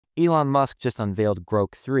Elon Musk just unveiled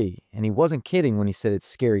Grok 3, and he wasn't kidding when he said it's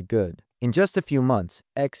scary good. In just a few months,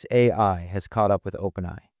 XAI has caught up with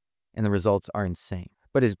OpenAI, and the results are insane.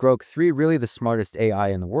 But is Grok 3 really the smartest AI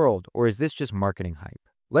in the world, or is this just marketing hype?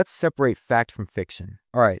 Let's separate fact from fiction.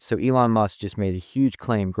 Alright, so Elon Musk just made a huge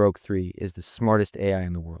claim Grok 3 is the smartest AI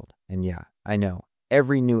in the world. And yeah, I know,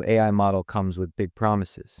 every new AI model comes with big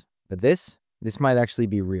promises. But this might actually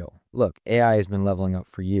be real. Look, AI has been leveling up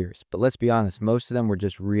for years, but let's be honest, most of them were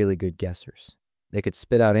just really good guessers. They could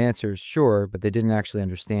spit out answers, sure, but they didn't actually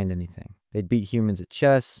understand anything. They'd beat humans at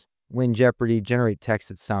chess, win Jeopardy, generate text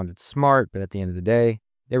that sounded smart, but at the end of the day,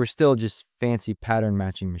 they were still just fancy pattern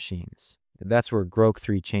matching machines. That's where Grok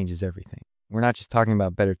 3 changes everything. We're not just talking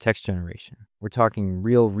about better text generation. We're talking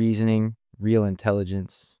real reasoning, real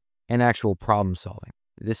intelligence, and actual problem solving.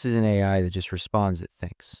 This is an AI that just responds, it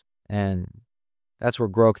thinks. And that's where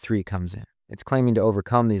Grok 3 comes in. It's claiming to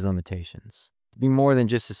overcome these limitations, to be more than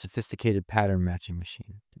just a sophisticated pattern matching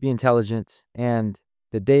machine, to be intelligent, and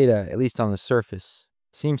the data, at least on the surface,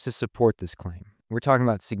 seems to support this claim. We're talking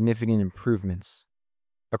about significant improvements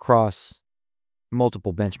across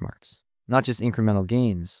multiple benchmarks, not just incremental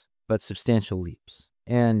gains, but substantial leaps.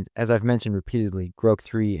 And as I've mentioned repeatedly, Grok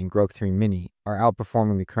 3 and Grok 3 Mini are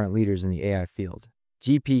outperforming the current leaders in the AI field.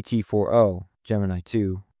 GPT-4o, Gemini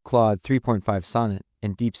 2, Claude 3.5 Sonnet,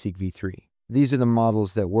 and DeepSeek v3. These are the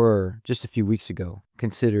models that were, just a few weeks ago,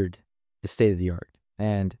 considered the state of the art,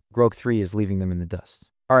 and Grok 3 is leaving them in the dust.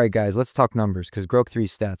 Alright guys, let's talk numbers, because Grok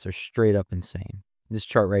 3's stats are straight up insane. This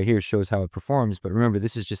chart right here shows how it performs, but remember,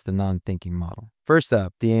 this is just the non-thinking model. First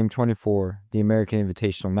up, the AIM-24, the American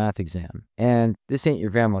Invitational Math Exam. And this ain't your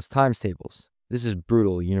VAMLS times tables. This is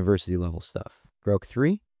brutal university level stuff. Grok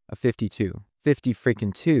 3, a 52. 50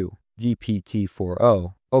 freaking 2.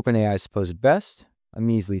 GPT-4o, OpenAI's supposed best, a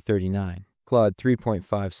measly 39. Claude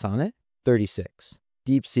 3.5 Sonnet, 36.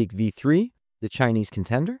 DeepSeek v3, the Chinese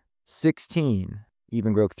contender, 16.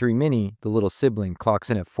 Even Grok 3 Mini, the little sibling, clocks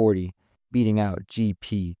in at 40, beating out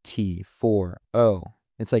GPT-4o.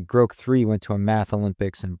 It's like Grok 3 went to a math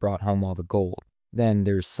Olympics and brought home all the gold. Then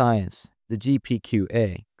there's science, the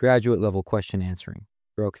GPQA, graduate level question answering.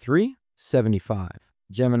 Grok 3, 75.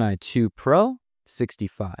 Gemini 2 Pro,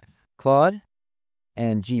 65. Claude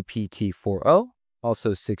and GPT-4o,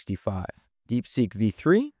 also 65. DeepSeek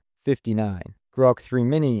v3, 59. Grok 3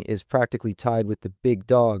 Mini is practically tied with the big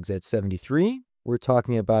dogs at 73. We're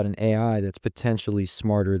talking about an AI that's potentially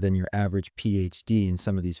smarter than your average PhD in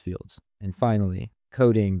some of these fields. And finally,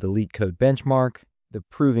 coding the LeetCode benchmark, the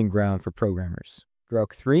proving ground for programmers.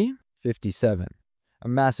 Grok 3, 57. A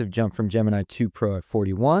massive jump from Gemini 2 Pro at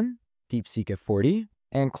 41, DeepSeek at 40,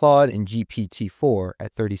 and Claude and GPT-4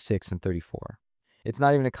 at 36 and 34. It's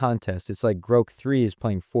not even a contest. It's like Grok 3 is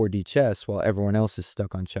playing 4D chess while everyone else is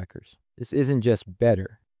stuck on checkers. This isn't just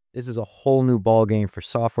better. This is a whole new ballgame for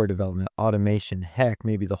software development, automation, heck,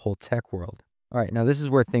 maybe the whole tech world. All right, now this is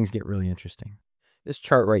where things get really interesting. This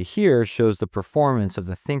chart right here shows the performance of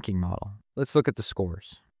the thinking model. Let's look at the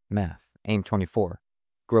scores. Math, AIM-24.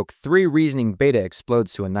 Grok 3 reasoning beta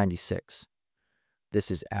explodes to a 96.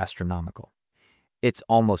 This is astronomical. It's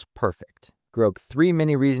almost perfect. Grok 3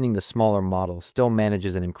 Mini reasoning, the smaller model, still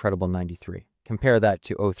manages an incredible 93. Compare that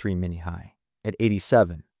to O3 Mini High at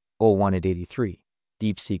 87, O1 at 83,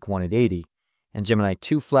 DeepSeek 1 at 80, and Gemini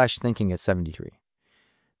 2 Flash Thinking at 73.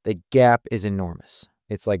 The gap is enormous.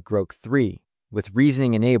 It's like Grok 3, with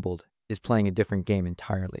reasoning enabled, is playing a different game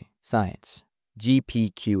entirely. Science,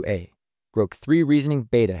 GPQA. Grok 3 reasoning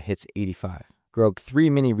beta hits 85. Grok 3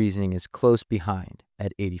 Mini reasoning is close behind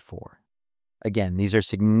at 84. Again, these are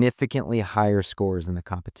significantly higher scores than the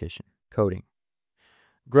competition. Coding.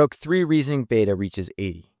 Grok 3 reasoning beta reaches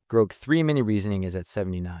 80. Grok 3 Mini reasoning is at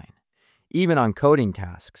 79. Even on coding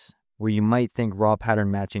tasks, where you might think raw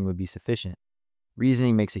pattern matching would be sufficient,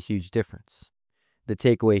 reasoning makes a huge difference. The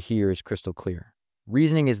takeaway here is crystal clear.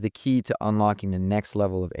 Reasoning is the key to unlocking the next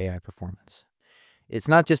level of AI performance. It's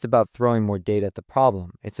not just about throwing more data at the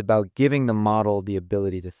problem. It's about giving the model the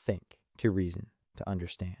ability to think, to reason, to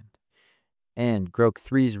understand. And Grok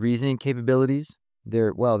 3's reasoning capabilities,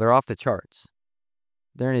 they're off the charts.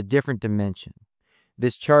 They're in a different dimension.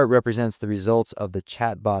 This chart represents the results of the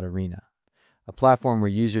chatbot arena, a platform where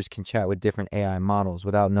users can chat with different AI models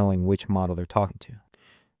without knowing which model they're talking to.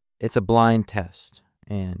 It's a blind test,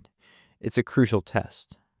 and it's a crucial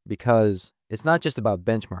test because it's not just about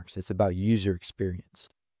benchmarks, it's about user experience.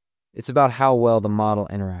 It's about how well the model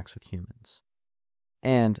interacts with humans.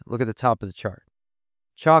 And look at the top of the chart.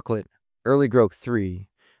 Chocolate, early Grok 3,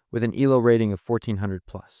 with an ELO rating of 1400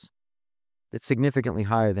 plus. It's significantly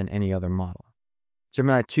higher than any other model.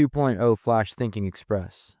 Gemini 2.0 Flash Thinking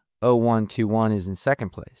Express, 0121 is in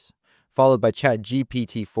second place, followed by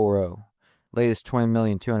ChatGPT 4o, latest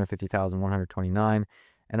 20,250,129,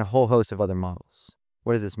 and a whole host of other models.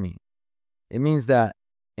 What does this mean? It means that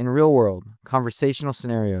in real-world conversational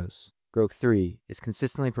scenarios, Grok3 is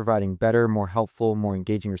consistently providing better, more helpful, more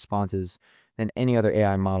engaging responses than any other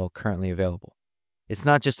AI model currently available. It's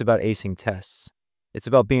not just about acing tests. It's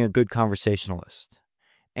about being a good conversationalist.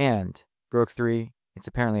 And Grok3, it's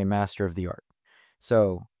apparently a master of the art.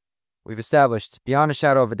 So we've established beyond a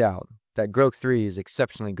shadow of a doubt that Grok3 is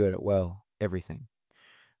exceptionally good at, well, everything.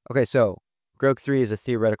 Okay, so Grok3 is a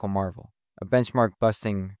theoretical marvel, a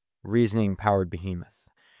benchmark-busting, reasoning-powered behemoth.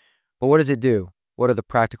 But what does it do? What are the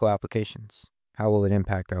practical applications? How will it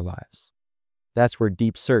impact our lives? That's where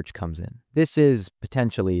deep search comes in. This is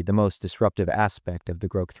potentially the most disruptive aspect of the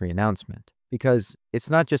Grok3 announcement, because it's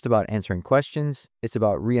not just about answering questions, it's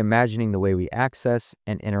about reimagining the way we access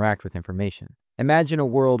and interact with information. Imagine a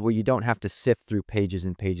world where you don't have to sift through pages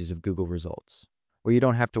and pages of Google results, where you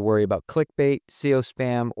don't have to worry about clickbait, SEO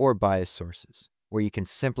spam, or biased sources, where you can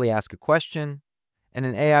simply ask a question, and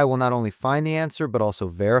an AI will not only find the answer, but also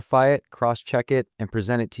verify it, cross-check it, and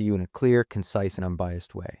present it to you in a clear, concise, and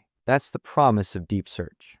unbiased way. That's the promise of deep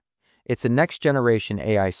search. It's a next-generation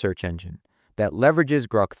AI search engine that leverages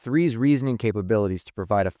Grok3's reasoning capabilities to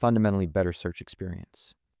provide a fundamentally better search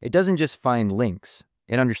experience. It doesn't just find links.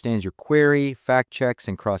 It understands your query, fact-checks,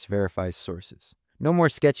 and cross-verifies sources. No more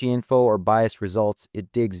sketchy info or biased results.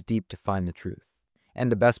 It digs deep to find the truth.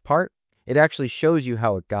 And the best part? It actually shows you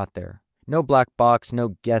how it got there. No black box,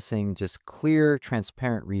 no guessing, just clear,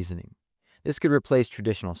 transparent reasoning. This could replace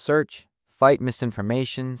traditional search, fight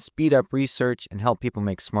misinformation, speed up research, and help people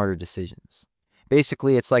make smarter decisions.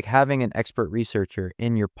 Basically, it's like having an expert researcher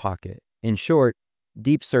in your pocket. In short,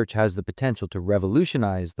 deep search has the potential to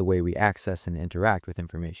revolutionize the way we access and interact with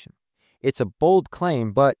information. It's a bold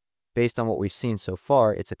claim, but based on what we've seen so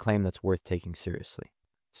far, it's a claim that's worth taking seriously.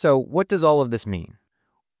 So, what does all of this mean?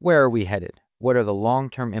 Where are we headed? What are the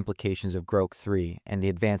long-term implications of Grok3 and the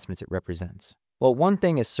advancements it represents? Well, one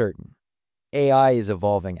thing is certain. AI is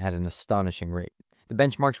evolving at an astonishing rate. The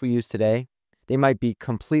benchmarks we use today, they might be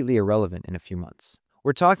completely irrelevant in a few months.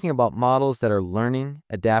 We're talking about models that are learning,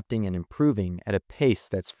 adapting, and improving at a pace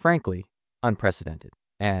that's frankly unprecedented.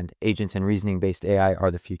 And agents and reasoning-based AI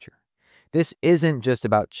are the future. This isn't just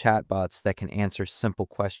about chatbots that can answer simple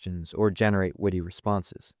questions or generate witty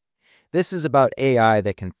responses. This is about AI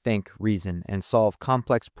that can think, reason, and solve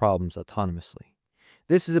complex problems autonomously.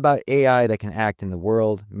 This is about AI that can act in the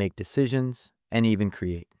world, make decisions, and even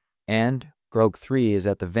create. And Grok3 is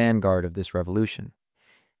at the vanguard of this revolution.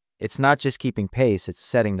 It's not just keeping pace, it's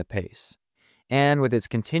setting the pace. And with its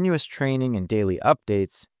continuous training and daily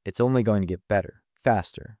updates, it's only going to get better,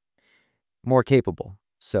 faster, more capable.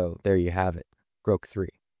 So there you have it, Grok3,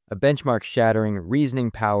 a benchmark-shattering,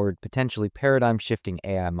 reasoning-powered, potentially paradigm-shifting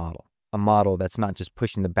AI model. A model that's not just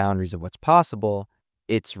pushing the boundaries of what's possible,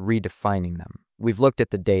 it's redefining them. We've looked at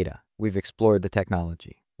the data, we've explored the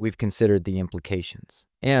technology, we've considered the implications.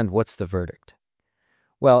 And what's the verdict?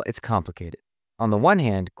 Well, it's complicated. On the one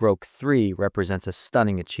hand, Grok3 represents a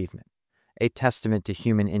stunning achievement, a testament to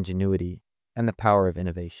human ingenuity and the power of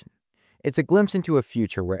innovation. It's a glimpse into a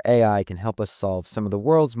future where AI can help us solve some of the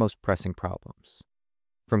world's most pressing problems,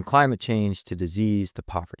 from climate change to disease to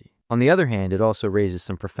poverty. On the other hand, it also raises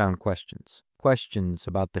some profound questions. Questions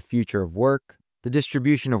about the future of work, the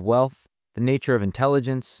distribution of wealth, the nature of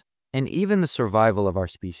intelligence, and even the survival of our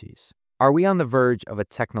species. Are we on the verge of a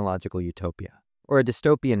technological utopia, or a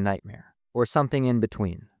dystopian nightmare, or something in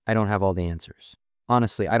between? I don't have all the answers.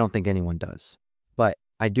 Honestly, I don't think anyone does. But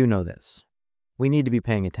I do know this. We need to be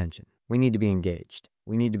paying attention. We need to be engaged.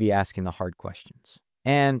 We need to be asking the hard questions.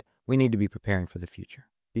 And we need to be preparing for the future.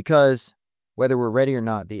 Because whether we're ready or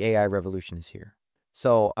not, the AI revolution is here.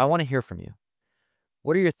 So I want to hear from you.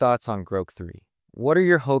 What are your thoughts on Grok3? What are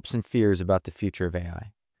your hopes and fears about the future of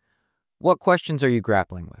AI? What questions are you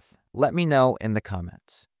grappling with? Let me know in the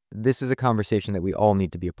comments. This is a conversation that we all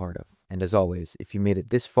need to be a part of. And as always, if you made it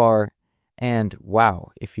this far, and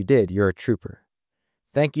wow, if you did, you're a trooper.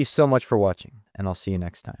 Thank you so much for watching, and I'll see you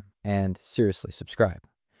next time. And seriously, subscribe,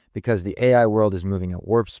 because the AI world is moving at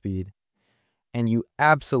warp speed, and you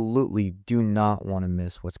absolutely do not want to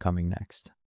miss what's coming next.